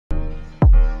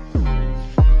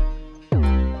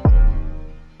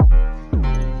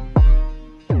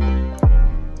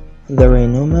There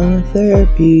ain't no amount of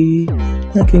therapy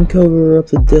that can cover up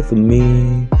the death of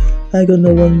me. I got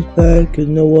no one's back, cause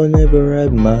no one ever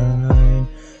had mine.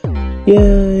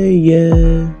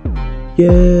 Yeah,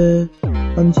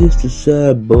 I'm just a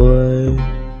sad boy.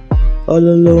 All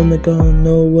alone, I got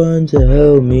no one to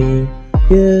help me.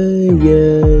 Yeah,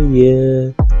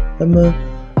 I'm a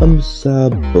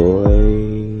sad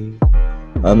boy.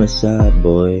 I'm a sad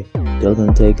boy.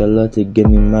 Doesn't take a lot to get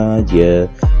me mad, yeah.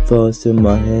 Thoughts in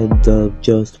my head up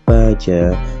just bad,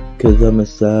 yeah. Cause I'm a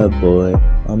sad boy.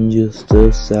 I'm just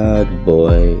a sad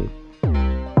boy.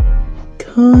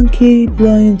 Can't keep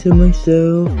lying to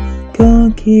myself.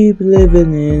 Can't keep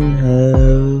living in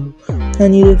hell. I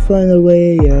need to find a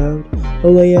way out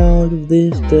of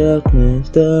this darkness.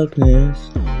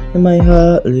 Am I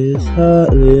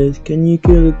heartless? Can you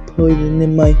kill the poison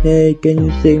in my head? Can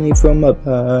you save me from my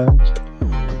past?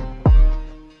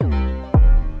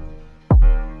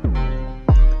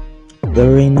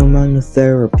 There ain't no amount of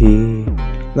therapy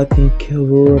that can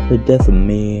cover up the death of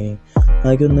me.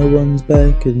 I got no one's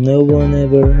back, cause no one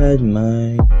ever had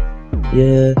mine.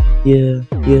 Yeah,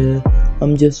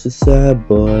 I'm just a sad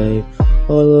boy.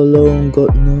 All alone,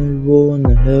 got no one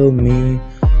to help me.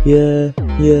 Yeah,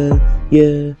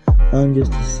 I'm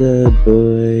just a sad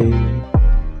boy.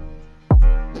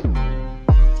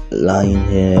 Lying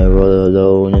here all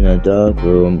alone in a dark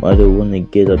room. I don't wanna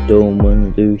get up, don't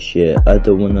wanna do shit. I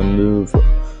don't wanna move.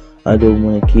 I don't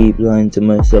wanna keep lying to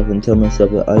myself and tell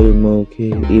myself that I am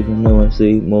okay, even though I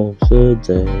sleep most of the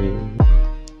day.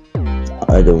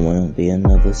 I don't wanna be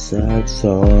another sad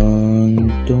song.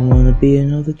 Don't wanna be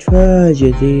another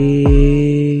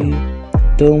tragedy.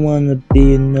 Don't wanna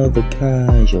be another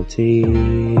casualty.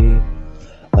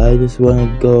 I just wanna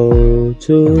go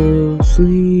to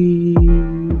sleep.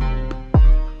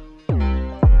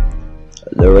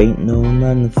 There ain't no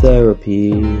amount of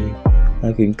therapy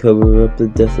I can cover up the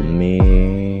death of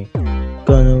me.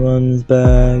 Got no one's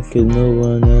back, cause no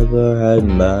one ever had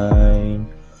mine.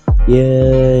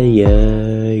 Yeah,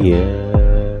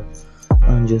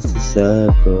 I'm just a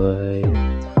sad boy.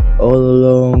 All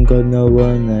alone, got no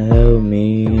one to help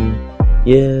me.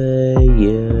 Yeah.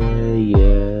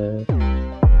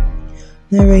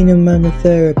 There ain't no amount of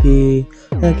therapy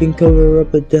that can cover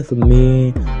up the death of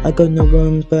me. I got no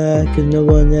one's back, and no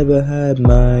one ever had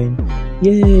mine.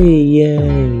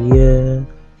 Yeah,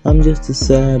 I'm just a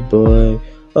sad boy.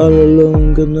 All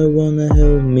alone, got no one to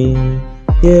help me.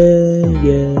 Yeah,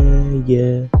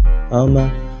 I'm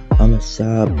a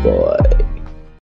sad boy.